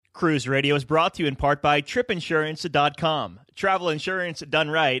Cruise Radio is brought to you in part by TripInsurance.com. Travel insurance done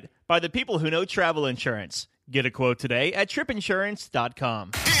right by the people who know travel insurance. Get a quote today at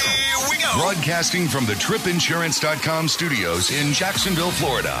TripInsurance.com. Here we go. Broadcasting from the TripInsurance.com studios in Jacksonville,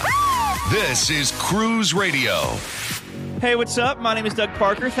 Florida. This is Cruise Radio. Hey, what's up? My name is Doug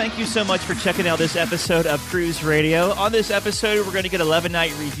Parker. Thank you so much for checking out this episode of Cruise Radio. On this episode, we're going to get an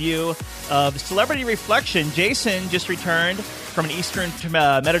 11-night review of Celebrity Reflection. Jason just returned from an Eastern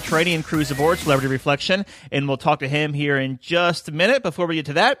Mediterranean cruise aboard Celebrity Reflection, and we'll talk to him here in just a minute. Before we get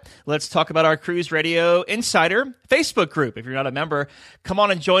to that, let's talk about our Cruise Radio Insider Facebook group. If you're not a member, come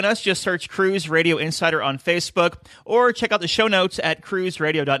on and join us. Just search Cruise Radio Insider on Facebook, or check out the show notes at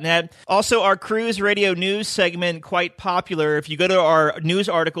cruiseradio.net. Also, our Cruise Radio News segment, quite popular. If you go to our news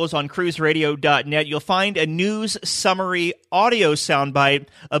articles on cruiseradio.net, you'll find a news summary audio soundbite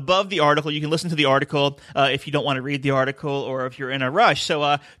above the article. You can listen to the article if you don't want to read the article or if you're in a rush.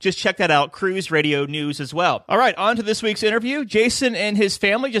 So just check that out, Cruise Radio News as well. All right, on to this week's interview. Jason and his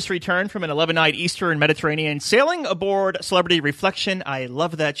family just returned from an 11-night Eastern Mediterranean sailing aboard Celebrity Reflection. I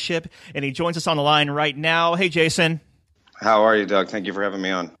love that ship, and he joins us on the line right now. Hey, Jason. How are you, Doug? Thank you for having me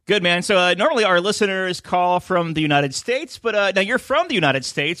on. Good, man. So normally our listeners call from the United States, but now you're from the United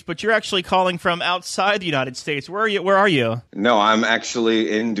States, but you're actually calling from outside the United States. Where are you? No, I'm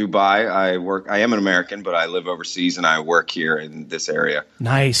actually in Dubai. I am an American, but I live overseas, and I work here in this area.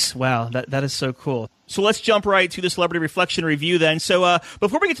 Nice. Wow, that is so cool. So let's jump right to the Celebrity Reflection review then. So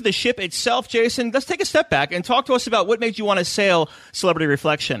before we get to the ship itself, Jason, let's take a step back and talk to us about what made you want to sail Celebrity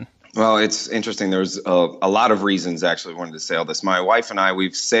Reflection. Well, it's interesting. There's a lot of reasons, actually, wanted to sail this. My wife and I,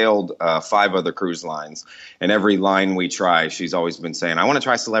 we've sailed 5 other cruise lines, and every line we try, she's always been saying, I want to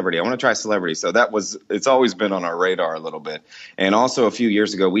try Celebrity. I want to try Celebrity. So it's always been on our radar a little bit. And also a few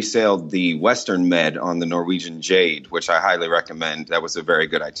years ago, we sailed the Western Med on the Norwegian Jade, which I highly recommend. That was a very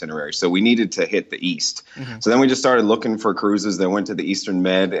good itinerary. So we needed to hit the East. Mm-hmm. So then we just started looking for cruises that went to the Eastern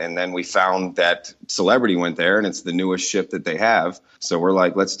Med, and then we found that Celebrity went there, and it's the newest ship that they have. So we're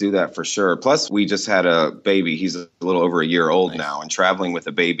like, let's do that for sure. Plus, we just had a baby. He's a little over a year old now. And traveling with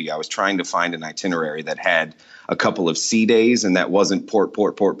a baby, I was trying to find an itinerary that had a couple of sea days, and that wasn't port,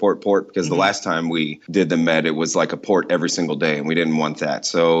 because the last time we did the Med, it was like a port every single day, and we didn't want that.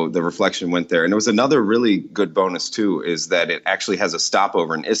 So the Reflection went there. And there was another really good bonus, too, is that it actually has a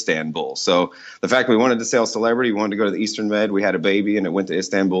stopover in Istanbul. So the fact we wanted to sail Celebrity, we wanted to go to the Eastern Med, we had a baby, and it went to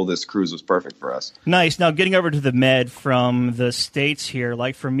Istanbul. This cruise was perfect for us. Nice. Now, getting over to the Med from the States here,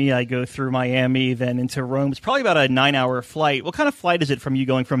 like for me, I go through Miami, then into Rome. It's probably about a 9-hour flight. What kind of flight is it from you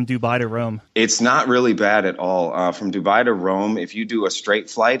going from Dubai to Rome? It's not really bad at all. From Dubai to Rome, if you do a straight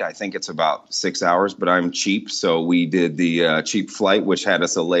flight, I think it's about 6 hours, but I'm cheap. So we did the cheap flight, which had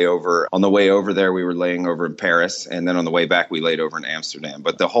us a layover. On the way over there, we were laying over in Paris. And then on the way back, we laid over in Amsterdam.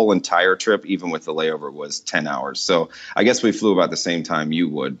 But the whole entire trip, even with the layover, was 10 hours. So I guess we flew about the same time you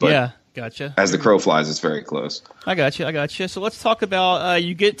would. But yeah. Gotcha. As the crow flies, it's very close. I got you. So let's talk about,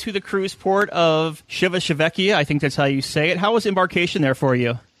 you get to the cruise port of Civitavecchia. I think that's how you say it. How was embarkation there for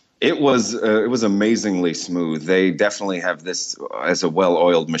you? It was amazingly smooth. They definitely have this as a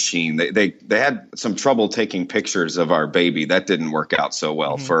well-oiled machine. They had some trouble taking pictures of our baby. That didn't work out so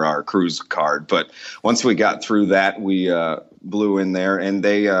well for our cruise card. But once we got through that, we blew in there, and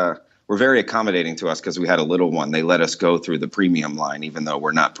they were very accommodating to us because we had a little one. They let us go through the premium line, even though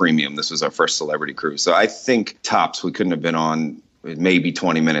we're not premium. This was our first Celebrity cruise. So I think tops, we couldn't have been on maybe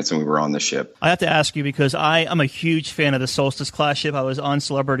 20 minutes and we were on the ship. I have to ask you because I'm a huge fan of the Solstice class ship. I was on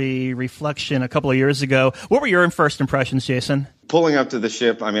Celebrity Reflection a couple of years ago. What were your first impressions, Jason? Pulling up to the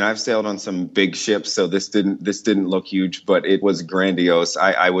ship, I mean, I've sailed on some big ships, so this didn't look huge, but it was grandiose.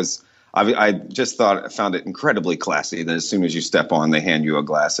 I just found it incredibly classy that as soon as you step on, they hand you a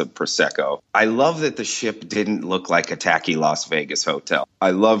glass of Prosecco. I love that the ship didn't look like a tacky Las Vegas hotel. I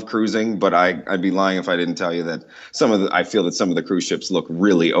love cruising, but I'd be lying if I didn't tell you that I feel that some of the cruise ships look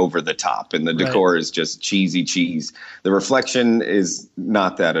really over the top, and the decor is just cheesy cheese. The Reflection is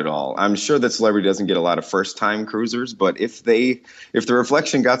not that at all. I'm sure that Celebrity doesn't get a lot of first-time cruisers, but if the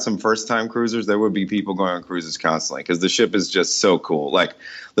Reflection got some first-time cruisers, there would be people going on cruises constantly because the ship is just so cool. Like,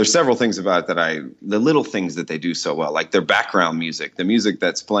 there's several things about it the little things that they do so well, like their background music, the music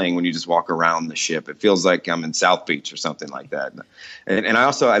that's playing when you just walk around the ship. It feels like I'm in South Beach or something like that. And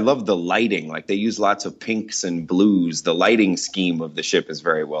I love the lighting. Like, they use lots of pinks and blues. The lighting scheme of the ship is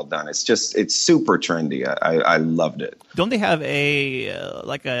very well done. It's super trendy. I loved it. Don't they have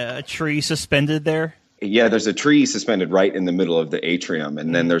a tree suspended there? Yeah, there's a tree suspended right in the middle of the atrium,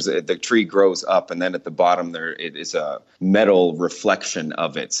 and then the tree grows up, and then at the bottom there it is a metal reflection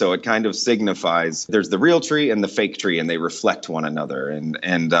of it. So it kind of signifies there's the real tree and the fake tree, and they reflect one another. And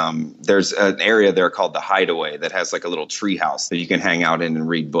there's an area there called the Hideaway that has like a little tree house that you can hang out in and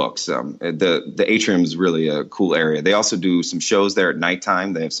read books. The atrium is really a cool area. They also do some shows there at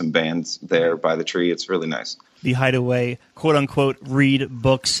nighttime. They have some bands there by the tree. It's really nice. The Hideaway, quote unquote, read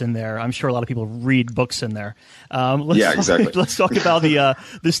books in there. I'm sure a lot of people read books in there. Exactly. Let's talk about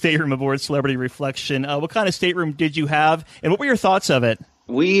the stateroom aboard Celebrity Reflection. What kind of stateroom did you have, and what were your thoughts of it?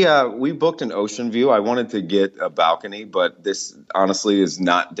 We booked an ocean view. I wanted to get a balcony, but this honestly is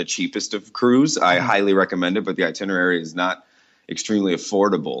not the cheapest of cruise. I highly recommend it, but the itinerary is not extremely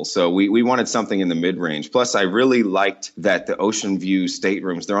affordable. So we wanted something in the mid-range. Plus, I really liked that the ocean view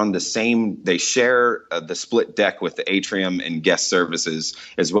staterooms, they're on the same, they share the split deck with the atrium and guest services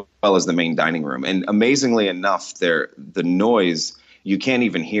as well as the main dining room. And amazingly enough, the noise you can't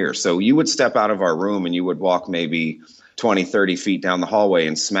even hear. So you would step out of our room and you would walk maybe 20, 30 feet down the hallway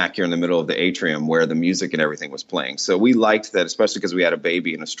and smack you in the middle of the atrium where the music and everything was playing. So we liked that, especially because we had a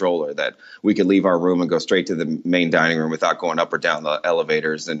baby in a stroller, that we could leave our room and go straight to the main dining room without going up or down the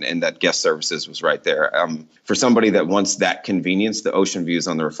elevators, and that guest services was right there. For somebody that wants that convenience, the ocean views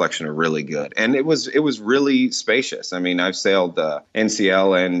on the Reflection are really good. And it was really spacious. I mean, I've sailed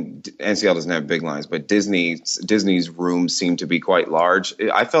NCL, and NCL doesn't have big lines, but Disney's rooms seem to be quite large.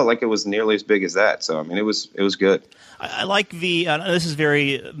 I felt like it was nearly as big as that. So, I mean, it was good. I like this is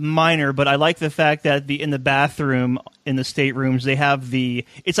very minor, but I like the fact that in the bathroom, in the staterooms, they have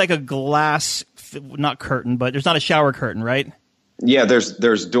it's like a glass, not curtain, but there's not a shower curtain, right? Yeah,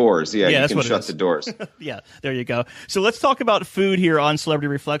 there's doors. Yeah, you can shut the doors. Yeah, there you go. So let's talk about food here on Celebrity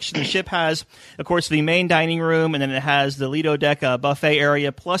Reflection. The ship has, of course, the main dining room, and then it has the Lido Deck buffet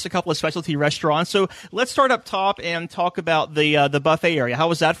area, plus a couple of specialty restaurants. So let's start up top and talk about the buffet area. How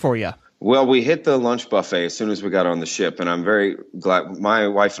was that for you? Well, we hit the lunch buffet as soon as we got on the ship, and I'm very glad. My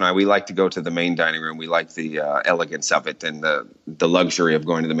wife and I, we like to go to the main dining room. We like the elegance of it and the luxury of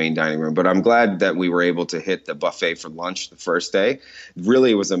going to the main dining room. But I'm glad that we were able to hit the buffet for lunch the first day. Really,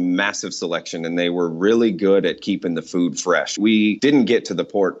 it was a massive selection, and they were really good at keeping the food fresh. We didn't get to the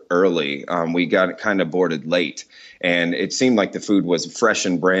port early. We got kind of boarded late. And it seemed like the food was fresh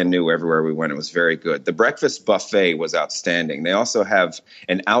and brand new everywhere we went. It was very good. The breakfast buffet was outstanding. They also have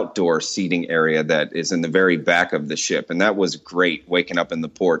an outdoor seating area that is in the very back of the ship. And that was great, waking up in the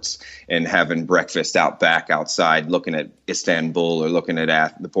ports and having breakfast out back outside, looking at Istanbul or looking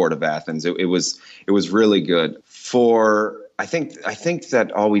at the port of Athens. It was really good. I think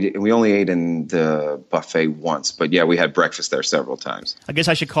that all we only ate in the buffet once, but yeah, we had breakfast there several times. I guess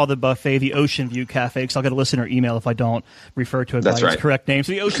I should call the buffet the Ocean View Cafe, because I'll get a listener email if I don't refer to it by its correct name.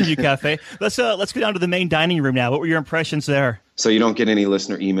 So the Ocean View Cafe. Let's go down to the main dining room now. What were your impressions there? So you don't get any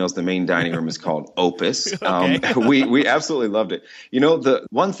listener emails. The main dining room is called Opus. Okay. We absolutely loved it. You know, the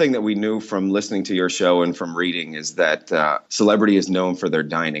one thing that we knew from listening to your show and from reading is that Celebrity is known for their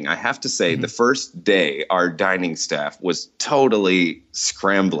dining. I have to say, the first day, our dining staff was totally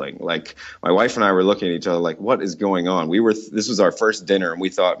scrambling. Like, my wife and I were looking at each other like, what is going on? This was our first dinner, and we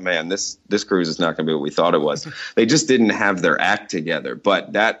thought, man, this cruise is not going to be what we thought it was. They just didn't have their act together.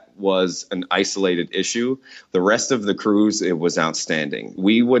 But that was an isolated issue. The rest of the cruise, it was outstanding.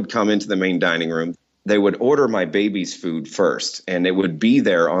 We would come into the main dining room. They would order my baby's food first, and it would be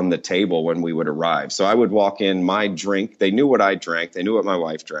there on the table when we would arrive. So I would walk in, my drink, they knew what I drank, they knew what my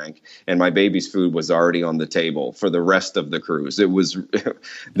wife drank, and my baby's food was already on the table for the rest of the cruise. They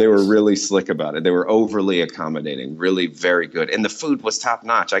were really slick about it. They were overly accommodating, really very good. And the food was top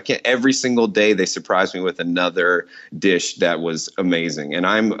notch. Every single day they surprised me with another dish that was amazing. And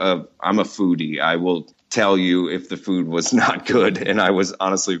I'm a foodie. I will tell you if the food was not good, and I was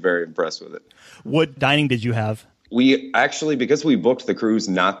honestly very impressed with it. What dining did you have? We actually, because we booked the cruise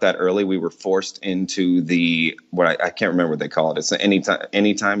not that early, we were forced into I can't remember what they call it. It's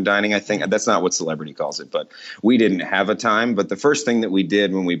anytime dining, I think. That's not what Celebrity calls it, but we didn't have a time. But the first thing that we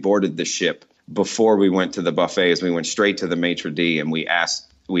did when we boarded the ship before we went to the buffet is we went straight to the maitre d', and we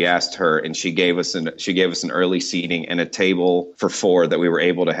asked her, and she gave us an early seating and a table for 4 that we were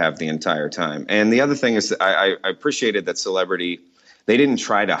able to have the entire time. And the other thing is, I appreciated that Celebrity, they didn't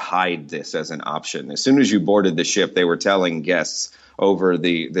try to hide this as an option. As soon as you boarded the ship, they were telling guests over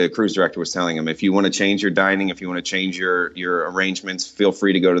the cruise director was telling them, if you want to change your dining, if you want to change your arrangements, feel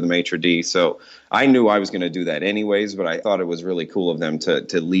free to go to the maitre d'. So I knew I was going to do that anyways, but I thought it was really cool of them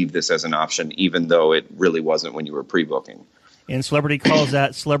to leave this as an option, even though it really wasn't when you were pre-booking. And Celebrity calls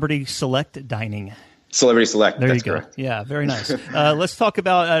that Celebrity Select Dining. Celebrity Select. There That's you go. correct. Yeah, very nice. Let's talk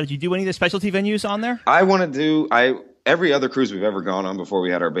about, do you do any of the specialty venues on there? I want to do, every other cruise we've ever gone on before we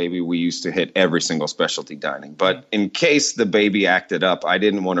had our baby, we used to hit every single specialty dining. But in case the baby acted up, I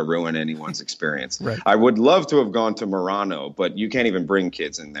didn't want to ruin anyone's experience. Right. I would love to have gone to Murano, but you can't even bring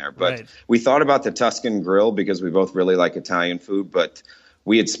kids in there. But Right. we thought about the Tuscan Grill because we both really like Italian food, but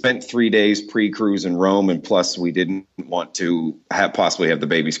we had spent 3 days pre-cruise in Rome, and plus we didn't want to possibly have the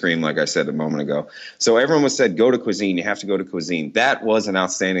baby scream, like I said a moment ago. So everyone was said, go to Cuisine. You have to go to Cuisine. That was an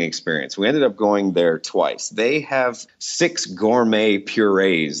outstanding experience. We ended up going there twice. They have 6 gourmet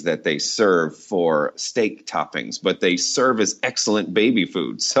purees that they serve for steak toppings, but they serve as excellent baby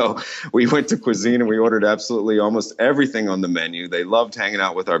food. So we went to Cuisine and we ordered absolutely almost everything on the menu. They loved hanging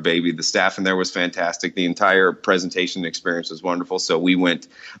out with our baby. The staff in there was fantastic. The entire presentation experience was wonderful. So we went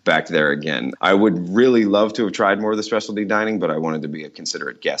back there again. I would really love to have tried more of the specialty dining, but I wanted to be a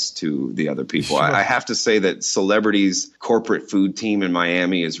considerate guest to the other people. Sure. I have to say that Celebrity's corporate food team in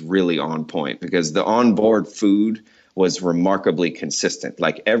Miami is really on point because the onboard food was remarkably consistent.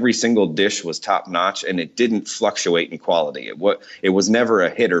 Like every single dish was top notch and it didn't fluctuate in quality. It was never a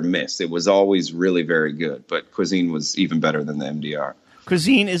hit or miss. It was always really very good, but Cuisine was even better than the MDR.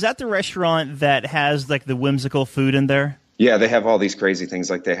 Cuisine, is that the restaurant that has like the whimsical food in there? Yeah, they have all these crazy things.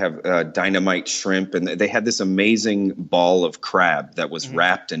 Like they have dynamite shrimp, and they had this amazing ball of crab that was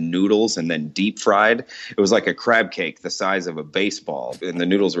wrapped in noodles and then deep fried. It was like a crab cake the size of a baseball, and the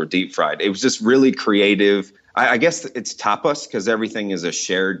noodles were deep fried. It was just really creative. I guess it's tapas because everything is a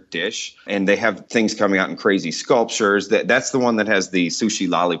shared dish, and they have things coming out in crazy sculptures. That's the one that has the sushi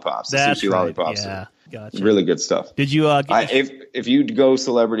lollipops. That's the sushi right. lollipops. Yeah, gotcha. Really good stuff. Did you if you go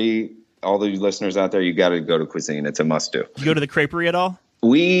Celebrity, all the listeners out there, you got to go to Cuisine. It's a must do. did you go to the creperie at all?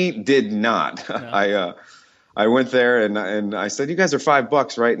 We did not. No. I went there and I said, you guys are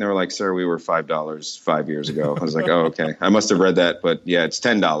 $5, right? And they were like, sir, we were $5 5 years ago. I was like, oh, okay. I must have read that. But yeah, it's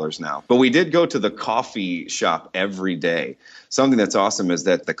 $10 now. But we did go to the coffee shop every day. Something that's awesome is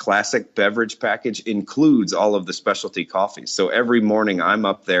that the classic beverage package includes all of the specialty coffees. So every morning I'm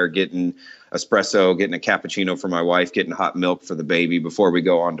up there getting espresso, getting a cappuccino for my wife, getting hot milk for the baby before we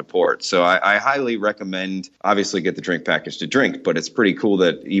go on to port. So I highly recommend, obviously, get the drink package to drink, but it's pretty cool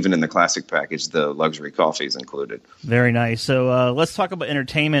that even in the classic package, the luxury coffee is included. Very nice. So let's talk about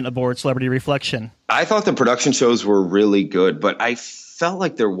entertainment aboard Celebrity Reflection. I thought the production shows were really good, but I felt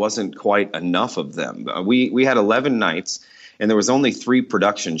like there wasn't quite enough of them. We had 11 nights. And there was only 3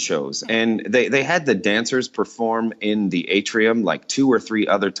 production shows. And they had the dancers perform in the atrium like 2 or 3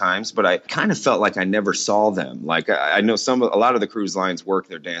 other times, but I kind of felt like I never saw them. Like I know a lot of the cruise lines work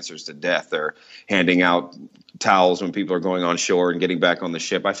their dancers to death. They're handing out towels when people are going on shore and getting back on the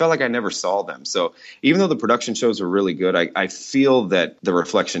ship. I felt like I never saw them. So even though the production shows were really good, I feel that the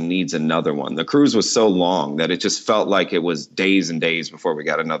Reflection needs another one. The cruise was so long that it just felt like it was days and days before we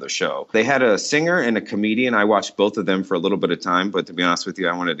got another show. They had a singer and a comedian. I watched both of them for a little bit of time, but to be honest with you,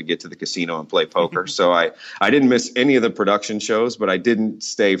 I wanted to get to the casino and play poker. So I didn't miss any of the production shows, but I didn't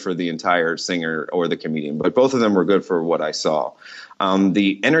stay for the entire singer or the comedian. But both of them were good for what I saw.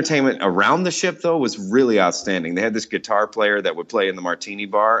 The entertainment around the ship, though, was really outstanding. They had this guitar player that would play in the martini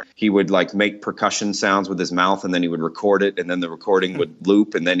bar. He would like make percussion sounds with his mouth, and then he would record it, and then the recording would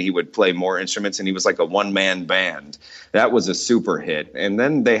loop, and then he would play more instruments, and he was like a one-man band. That was a super hit. And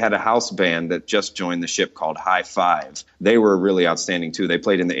then they had a house band that just joined the ship called High Five. They were really outstanding, too. They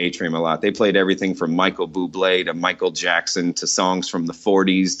played in the atrium a lot. They played everything from Michael Bublé to Michael Jackson to songs from the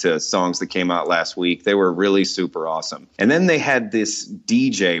 40s to songs that came out last week. They were really super awesome. And then they had this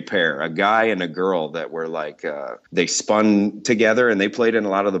DJ pair, a guy and a girl that were like, they spun together and they played in a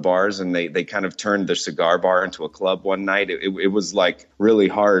lot of the bars, and they kind of turned the cigar bar into a club one night. It was like really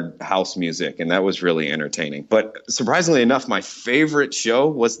hard house music, and that was really entertaining. But surprisingly enough, my favorite show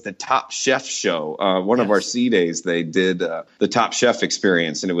was the Top Chef show. One of our sea days, they did the Top Chef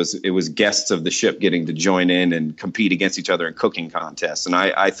experience, and it was guests of the ship getting to join in and compete against each other in cooking contests. And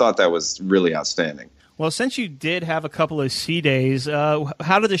I thought that was really outstanding. Well, since you did have a couple of sea days,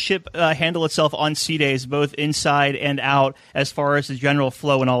 how did the ship handle itself on sea days, both inside and out, as far as the general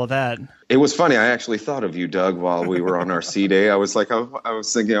flow and all of that? It was funny. I actually thought of you, Doug, while we were on our sea day. I was like, I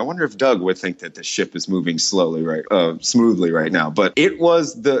was thinking, I wonder if Doug would think that the ship is moving smoothly right now. But it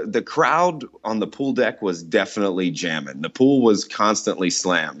was the crowd on the pool deck was definitely jamming. The pool was constantly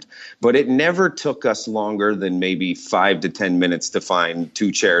slammed, but it never took us longer than maybe 5 to 10 minutes to find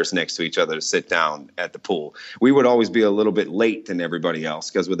 2 chairs next to each other to sit down at the pool. We would always be a little bit late than everybody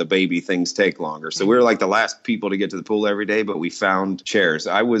else because with a baby, things take longer. So we were like the last people to get to the pool every day, but we found chairs.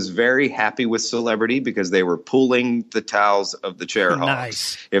 I was very happy with Celebrity because they were pulling the towels of the chair hogs.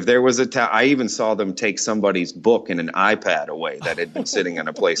 Nice. If there was a towel, I even saw them take somebody's book and an iPad away that had been sitting in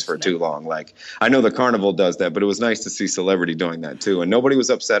a place for too long. Like, I know the carnival does that, but it was nice to see Celebrity doing that too. And nobody was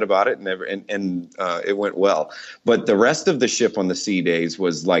upset about it, and it went well. But the rest of the ship on the sea days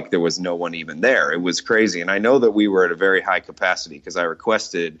was like there was no one even there. It was crazy. And I know that we were at a very high capacity because I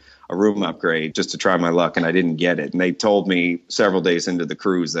requested a room upgrade just to try my luck, and I didn't get it. And they told me several days into the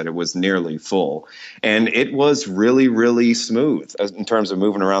cruise that it was nearly full. And it was really, really smooth in terms of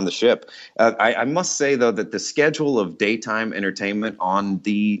moving around the ship. I must say, though, that the schedule of daytime entertainment on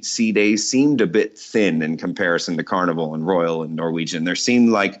the sea days seemed a bit thin in comparison to Carnival and Royal and Norwegian. There seemed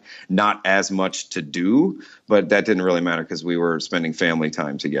like not as much to do, but that didn't really matter because we were spending family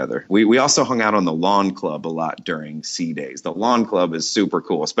time together. We also hung out on the lawn club a lot during sea days. The lawn club is super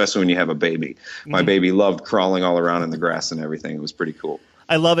cool, especially when you have a baby. My baby loved crawling all around in the grass and everything. It was pretty cool.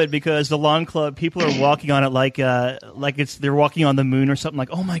 I love it because the lawn club, people are walking on it like they're walking on the moon or something.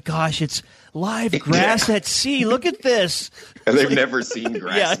 Like, oh my gosh, it's live grass at sea. Look at this. And they've never seen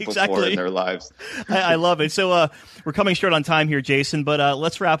grass before in their lives. I love it. So we're coming short on time here, Jason, but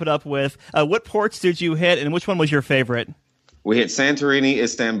let's wrap it up with what ports did you hit and which one was your favorite? We hit Santorini,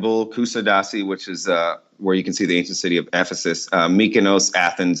 Istanbul, Kusadasi, which is where you can see the ancient city of Ephesus, Mykonos,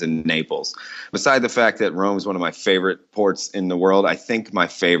 Athens, and Naples. Beside the fact that Rome is one of my favorite ports in the world, I think my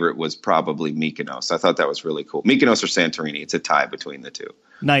favorite was probably Mykonos. I thought that was really cool. Mykonos or Santorini, it's a tie between the two.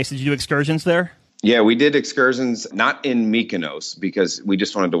 Nice. Did you do excursions there? Yeah, we did excursions, not in Mykonos because we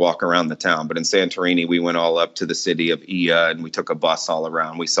just wanted to walk around the town. But in Santorini, we went all up to the city of Oia and we took a bus all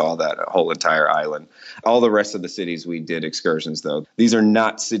around. We saw that whole entire island. All the rest of the cities, we did excursions, though. These are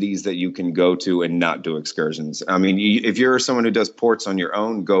not cities that you can go to and not do excursions. I mean, if you're someone who does ports on your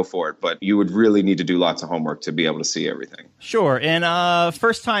own, go for it. But you would really need to do lots of homework to be able to see everything. Sure. And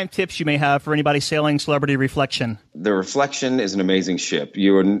first-time tips you may have for anybody sailing Celebrity Reflection? The Reflection is an amazing ship.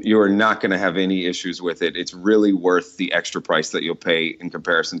 You are not going to have any issues with it. It's really worth the extra price that you'll pay in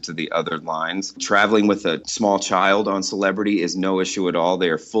comparison to the other lines. Traveling with a small child on Celebrity is no issue at all. They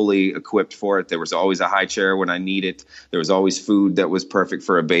are fully equipped for it. There was always a high chair when I need it. There was always food that was perfect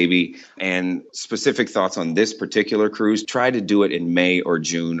for a baby. And specific thoughts on this particular cruise, try to do it in May or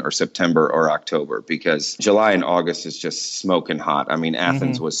June or September or October because July and August is just smoking hot. I mean,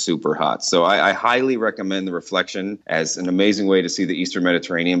 Athens was super hot. So I highly recommend the Reflection as an amazing way to see the Eastern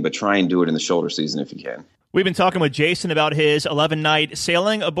Mediterranean, but try and do it in the shoulder season if you can. We've been talking with Jason about his 11-night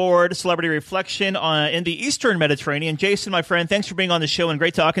sailing aboard Celebrity Reflection in the Eastern Mediterranean. Jason, my friend, thanks for being on the show and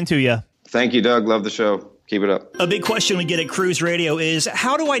great talking to you. Thank you, Doug. Love the show. Keep it up. A big question we get at Cruise Radio is,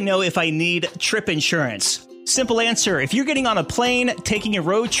 how do I know if I need trip insurance? Simple answer. If you're getting on a plane, taking a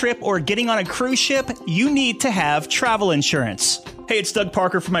road trip, or getting on a cruise ship, you need to have travel insurance. Hey, it's Doug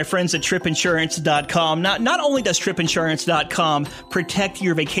Parker from my friends at tripinsurance.com. Not only does tripinsurance.com protect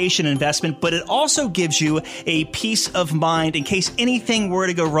your vacation investment, but it also gives you a peace of mind in case anything were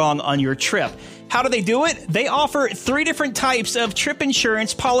to go wrong on your trip. How do they do it? They offer 3 different types of trip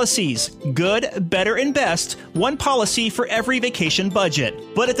insurance policies. Good, better, and best. One policy for every vacation budget.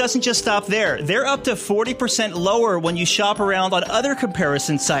 But it doesn't just stop there. They're up to 40% lower when you shop around on other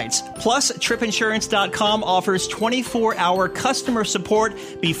comparison sites. Plus, tripinsurance.com offers 24-hour customer support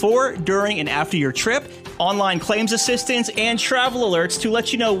before, during, and after your trip, online claims assistance, and travel alerts to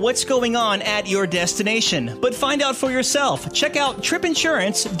let you know what's going on at your destination. But find out for yourself. Check out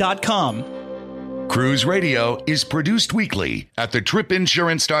tripinsurance.com. Cruise Radio is produced weekly at the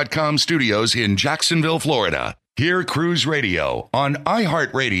tripinsurance.com studios in Jacksonville, Florida. Hear Cruise Radio on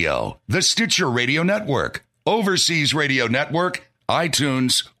iHeartRadio, the Stitcher Radio Network, Overseas Radio Network,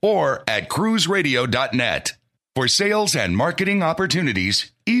 iTunes, or at cruiseradio.net. For sales and marketing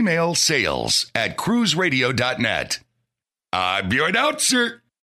opportunities, email sales@cruiseradio.net. I'm your announcer,